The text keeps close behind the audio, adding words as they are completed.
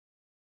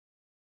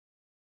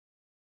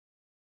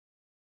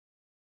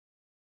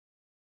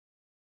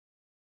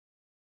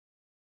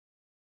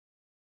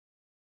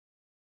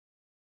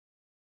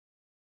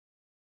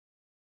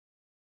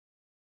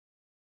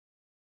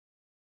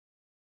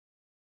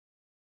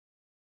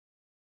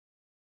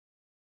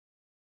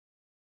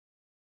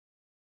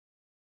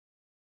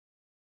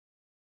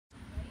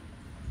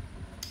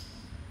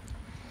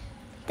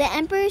The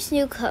Emperor's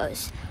New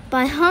Clothes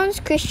by Hans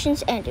Christian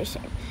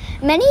Andersen.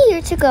 Many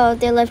years ago,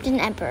 there lived an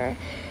emperor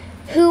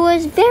who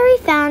was very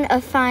fond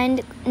of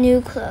fine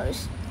new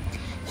clothes.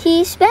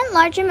 He spent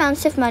large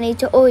amounts of money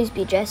to always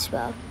be dressed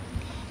well.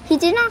 He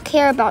did not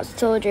care about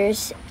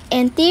soldiers,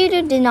 and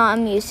theater did not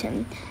amuse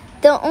him.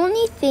 The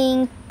only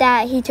thing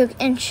that he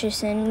took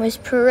interest in was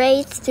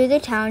parades through the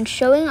town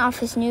showing off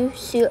his new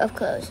suit of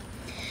clothes.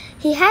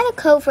 He had a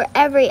coat for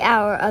every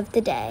hour of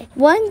the day.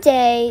 One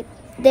day,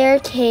 there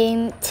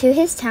came to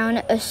his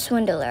town a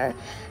swindler.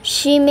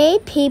 She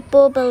made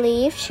people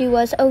believe she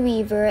was a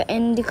weaver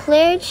and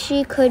declared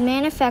she could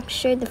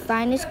manufacture the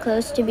finest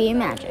clothes to be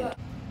imagined.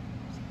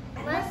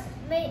 Must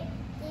make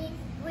these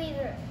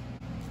weaver.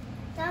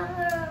 Tell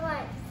her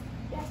what.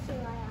 Yes, Your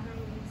Royal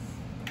Highness.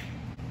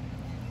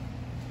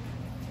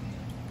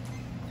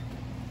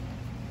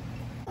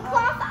 The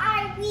cloth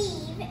I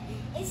weave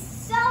is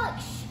so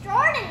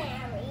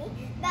extraordinary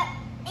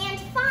and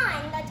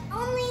fine that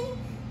only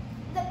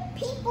the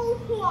people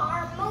who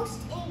are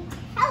most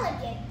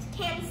intelligent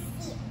can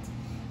see it.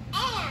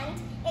 And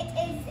it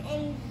is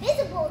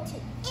invisible to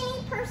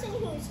any person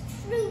who is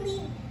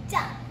truly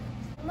dumb.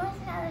 You must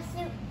have a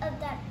suit of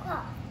that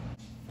cloth.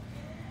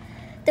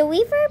 The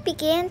weaver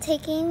began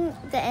taking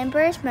the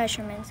emperor's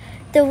measurements.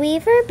 The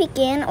weaver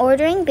began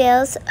ordering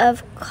bales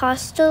of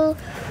costal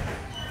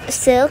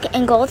silk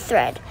and gold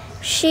thread.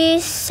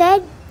 She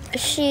said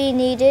she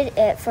needed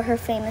it for her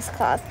famous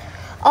cloth.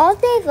 All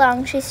day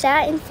long, she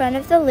sat in front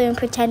of the loom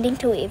pretending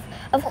to weave.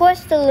 Of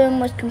course, the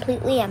loom was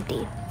completely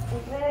empty.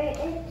 Very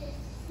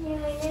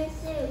interesting, my new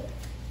suit.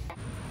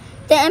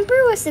 The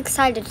emperor was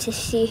excited to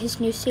see his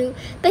new suit,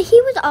 but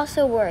he was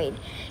also worried.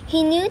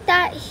 He knew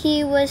that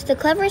he was the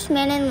cleverest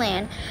man in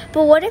land,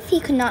 but what if he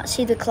could not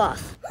see the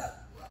cloth?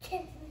 You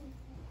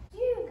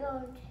go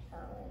tell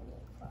me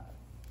the cloth.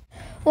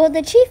 Well,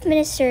 the chief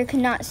minister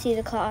could not see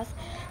the cloth,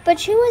 but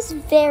she was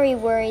very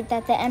worried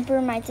that the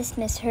emperor might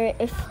dismiss her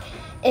if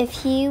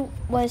he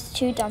was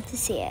too dumb to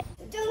see it.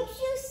 Don't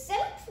you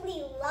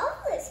simply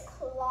love this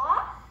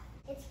cloth?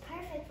 It's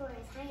perfect for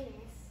His Highness.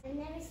 I've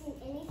never seen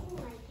anything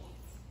like it.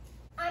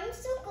 I'm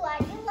so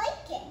glad you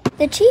like it.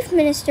 The chief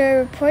minister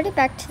reported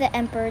back to the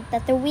emperor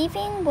that the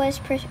weaving was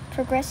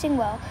progressing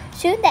well.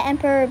 Soon the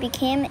emperor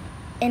became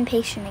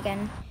impatient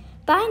again.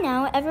 By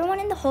now, everyone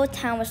in the whole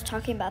town was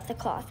talking about the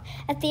cloth.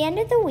 At the end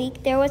of the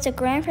week, there was a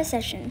grand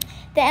procession.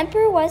 The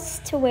emperor was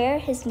to wear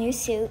his new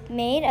suit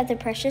made of the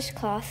precious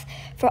cloth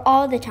for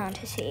all the town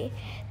to see.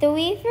 The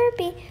weaver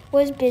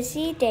was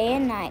busy day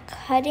and night,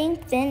 cutting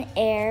thin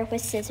air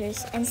with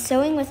scissors and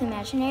sewing with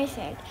imaginary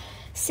thread.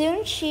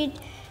 Soon she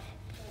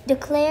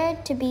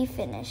declared to be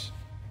finished,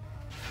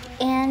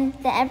 and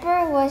the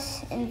emperor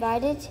was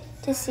invited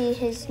to see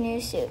his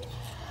new suit.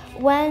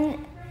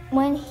 When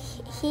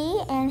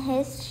he and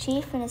his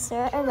chief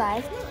minister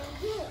arrived,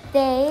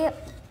 they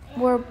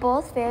were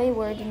both very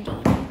worried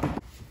indeed.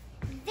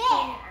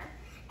 There!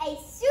 A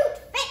suit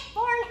fit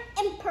for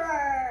an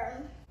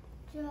emperor!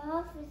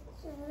 Giraffe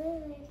is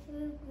really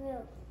too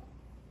good.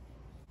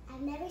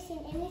 I've never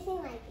seen anything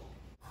like it.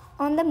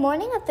 On the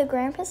morning of the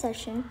grand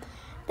procession,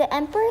 the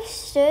emperor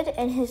stood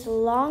in his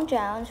long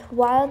gowns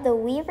while the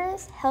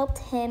weavers helped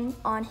him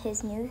on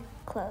his new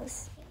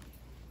clothes.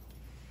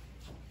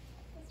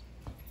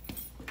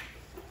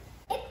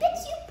 It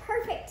fits you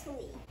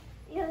perfectly.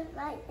 You're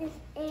light as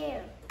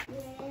air.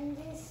 You're in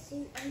this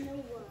suit in the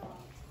world.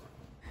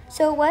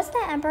 So it was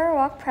the emperor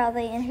walked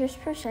proudly in his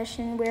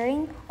procession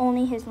wearing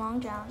only his long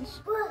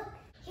gowns. Look,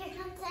 here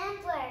comes the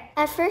emperor.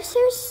 At first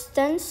there was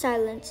stunned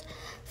silence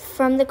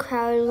from the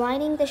crowd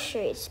lining the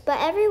streets, but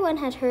everyone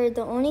had heard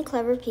that only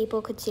clever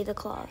people could see the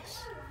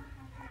cloths.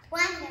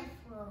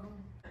 Wonderful.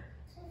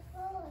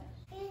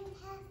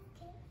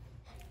 Fantastic.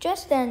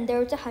 Just then there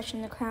was a hush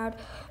in the crowd,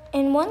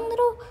 and one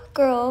little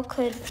girl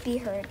could be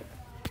heard.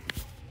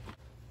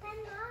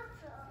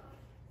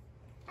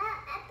 That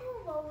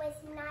emperor was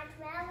not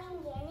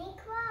wearing any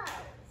clothes.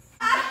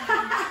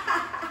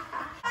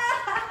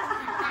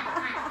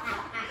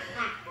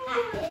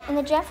 In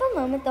the dreadful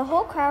moment, the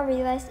whole crowd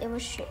realized it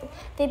was true.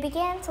 They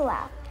began to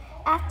laugh.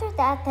 After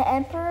that, the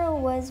emperor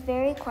was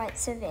quite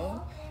so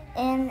vain,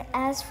 and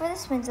as for the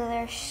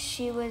swindler,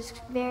 she was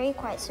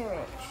quite so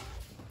rich.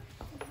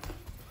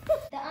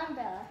 The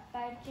Umbrella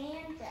by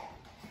Jan Brett.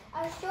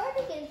 Our story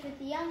begins with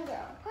the young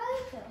girl,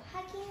 Carlito,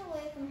 hiking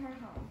away from her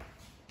home.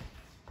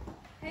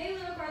 Hey,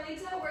 little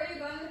Carlita, where are you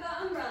going with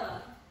that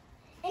umbrella?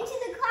 Into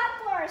the cloud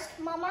forest,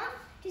 Mama,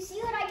 to see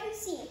what I can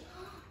see.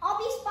 I'll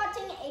be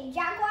spotting a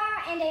jaguar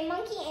and a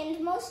monkey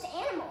and most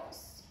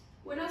animals.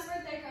 Buena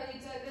suerte,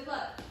 Carlita. Good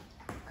luck.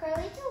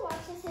 Carlito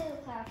walks into the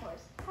cloud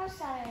forest. How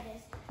sad it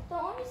is. The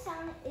only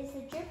sound is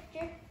the drip,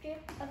 drip,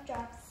 drip of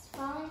drops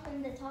falling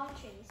from the tall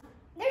trees.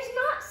 There's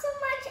not so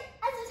much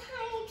as a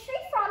tiny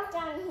tree frog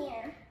down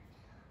here.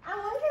 I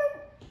wonder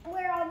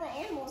where all the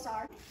animals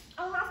are.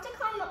 I'll have to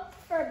climb up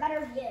for a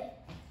better view.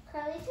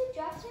 Carlito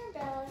drops her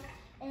umbrella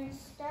and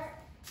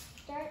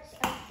starts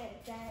up the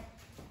giant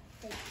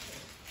fig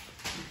tree.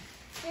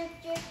 Drip,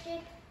 drip,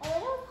 drip. A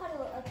little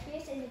puddle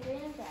appears in the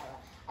green umbrella.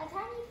 A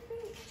tiny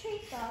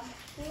tree frog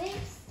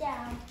leaps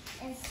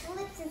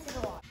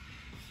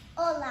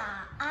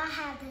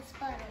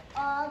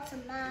to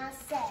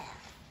myself.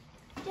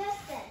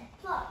 Just then,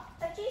 plop,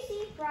 a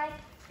juicy, bright,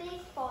 big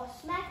ball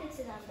smacked into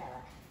the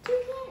umbrella.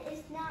 Toucan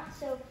is not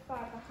so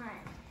far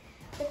behind.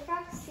 The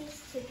frog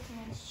sees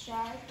Toucan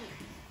sharply.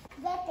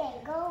 Let them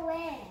go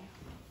in.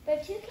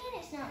 But Toucan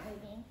is not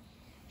moving.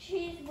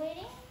 She's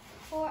waiting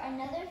for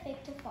another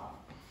fig to fall.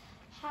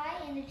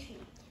 High in the tree,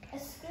 a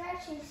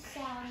scratching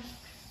sound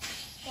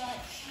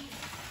starts.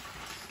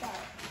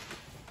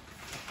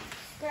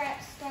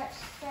 Scratch, scratch,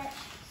 scratch.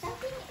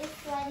 Something is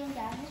sliding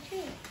down the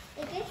tree.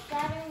 It gets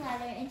louder and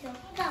louder until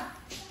thump!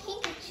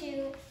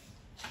 Kinkajou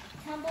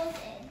tumbles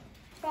in.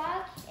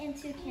 Frog and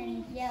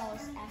Toucan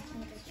yells at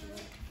Kinkajou.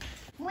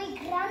 Muy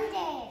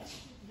grande.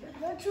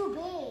 You're too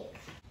big.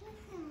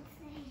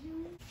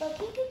 But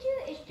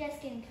Kinkajou is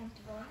just getting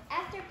comfortable.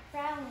 After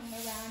prowling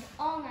around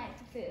all night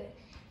for food,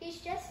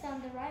 he's just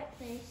found the right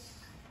place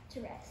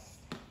to rest.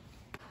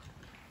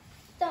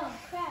 Thump,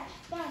 crash,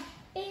 bump,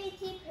 baby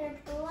teeth her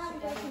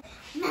blunder.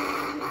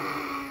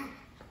 Mama!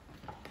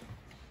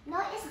 No,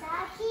 it's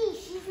not he.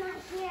 She's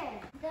not here.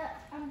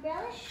 The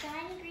umbrella's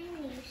shiny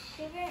green leaves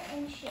shiver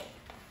and shake.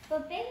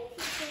 But baby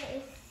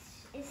teacher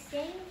is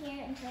staying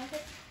here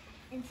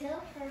until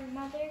her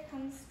mother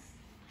comes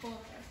for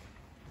her.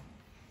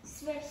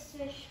 Swish,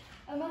 swish,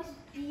 a most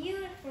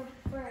beautiful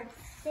bird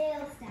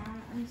sails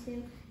down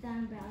onto the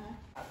umbrella.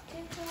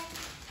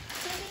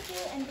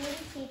 Kinkajou and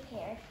baby teeth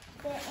pair.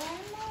 The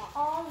animal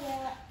all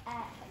yell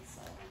at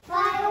Quetzal.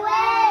 Fly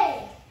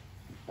away!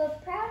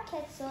 But proud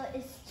Quetzal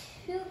is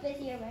too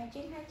busy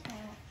arranging her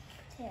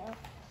tail,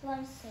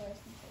 plunged to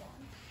listen to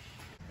them.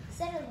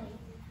 Suddenly,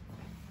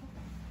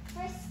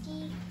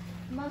 Frisky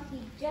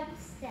Monkey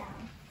jumps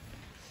down.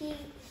 He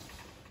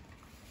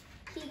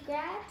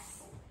grabs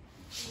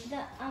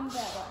the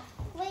umbrella,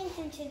 flings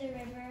into the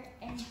river,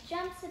 and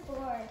jumps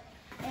aboard.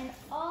 And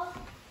all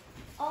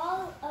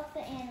of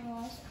the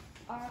animals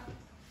are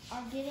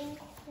getting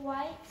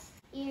quite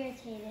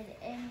irritated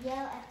and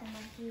yell at the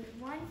monkey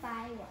one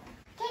by one.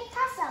 Hey,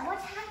 Tessa,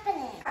 what's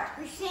happening?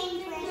 We're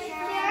seeing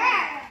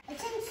pressure.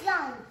 It's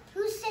young.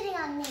 Who's sitting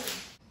on me?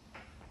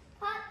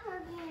 Hot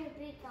working a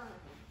big on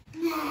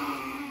me.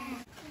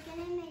 We're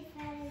getting my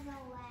feathers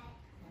away.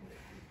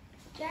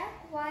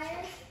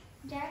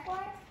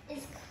 Jaguar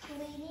is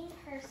cleaning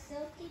her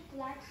silky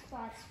black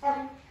spots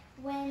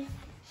when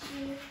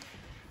she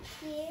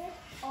hears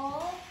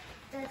all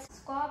the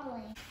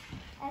squabbling.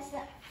 As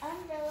the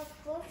umbrella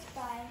floats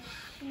by,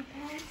 she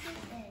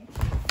pounces in,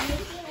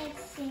 making it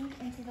sink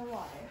into the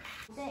water.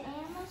 The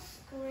animal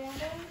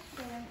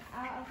scrambling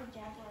out of the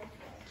jaguar's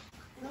way.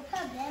 No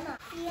problema.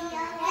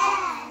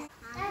 Yes.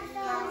 That's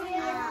all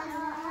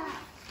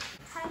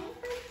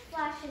Honeybird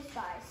flashes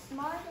by,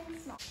 smaller than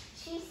small.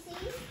 She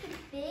sees the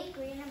big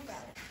green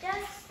umbrella.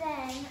 Just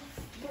then,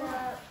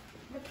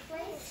 the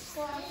place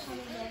for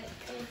Honeybird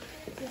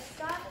is to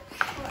stop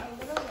for a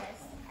little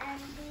rest. As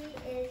he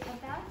is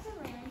about to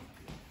land,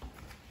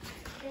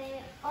 they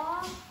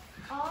all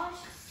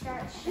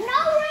start shouting.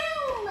 No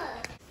room!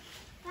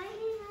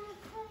 Finding our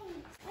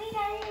place. We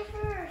got here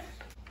first.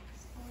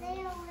 Stay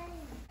away.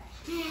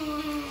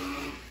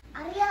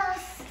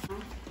 Adios.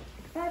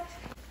 That's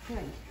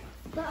good.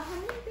 But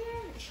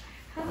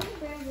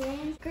Honeybird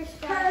lands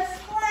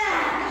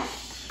Splash!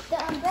 The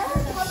umbrella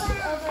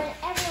hovers over and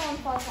everyone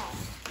falls out.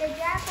 The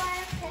jaguar,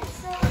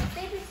 Quetzal,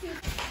 baby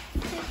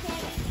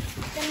Toucan,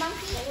 the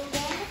monkey, and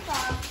the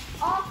frog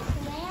all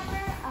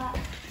clamber up.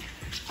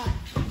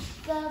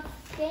 The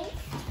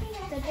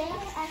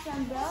bank as the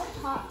umbrella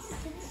tops to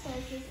the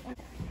surface and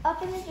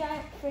up in the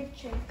giant fig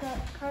tree.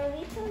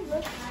 Carlito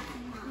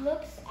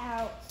looks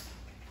out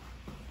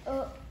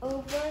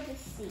over the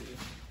sea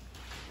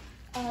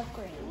of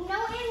green. No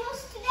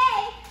animals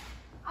today.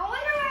 I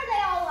wonder where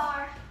they all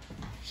are.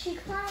 She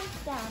climbs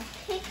down,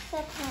 picks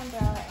up her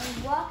umbrella,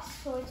 and walks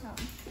towards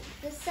home.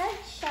 The sun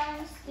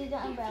shines through the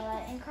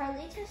umbrella, and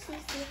Carlito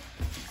sees the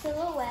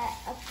silhouette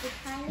of the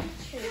tiny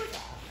tree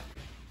frog.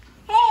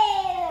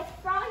 Hey,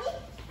 Froggy,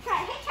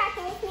 try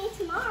hitchhiking with me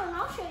tomorrow and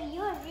I'll show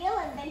you a real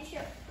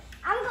adventure.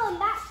 I'm going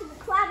back to the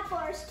cloud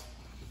forest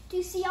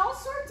to see all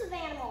sorts of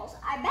animals.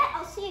 I bet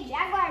I'll see a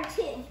jaguar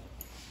too.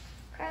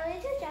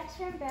 Carlito drops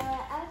her umbrella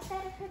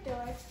outside of her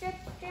door. Drip,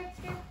 drip,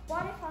 drip.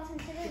 Water falls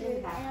into the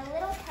roof, and a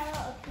little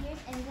kettle appears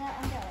in the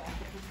umbrella.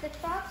 The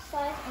frog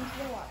slides into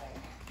the water.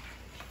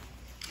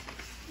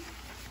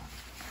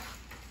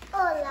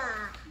 Hola,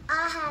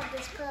 I have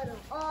this puddle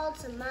all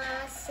to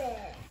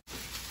myself.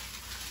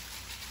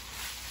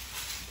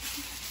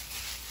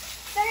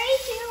 3,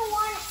 2,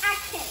 1,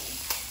 action.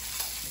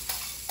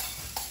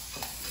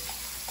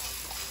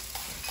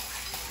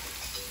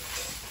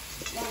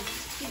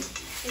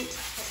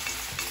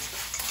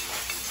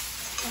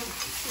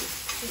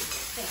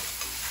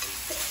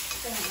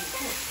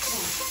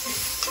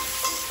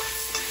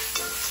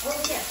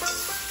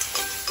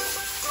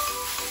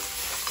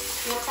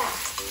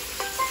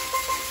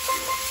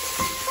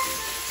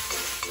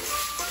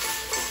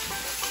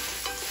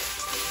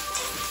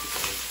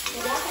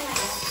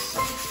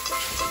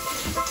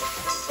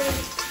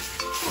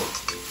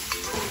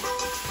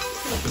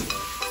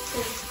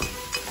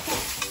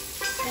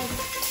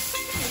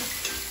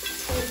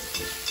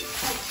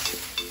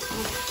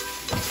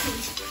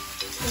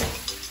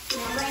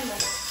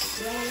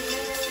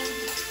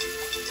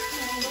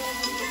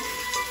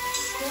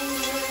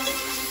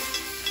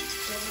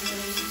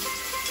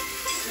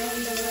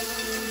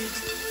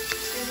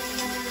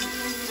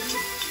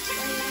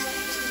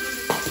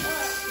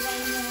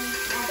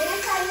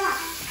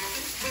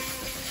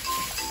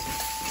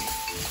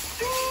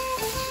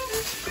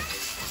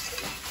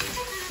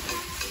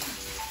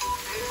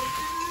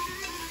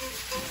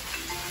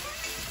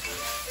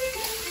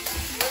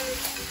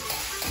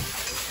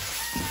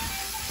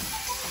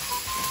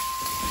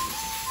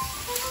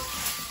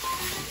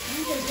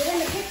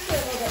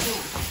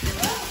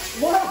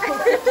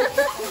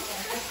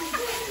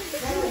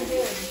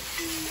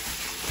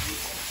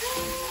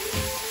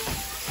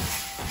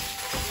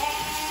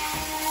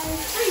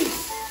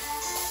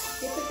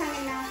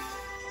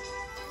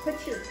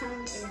 Put your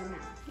tongue in your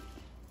mouth.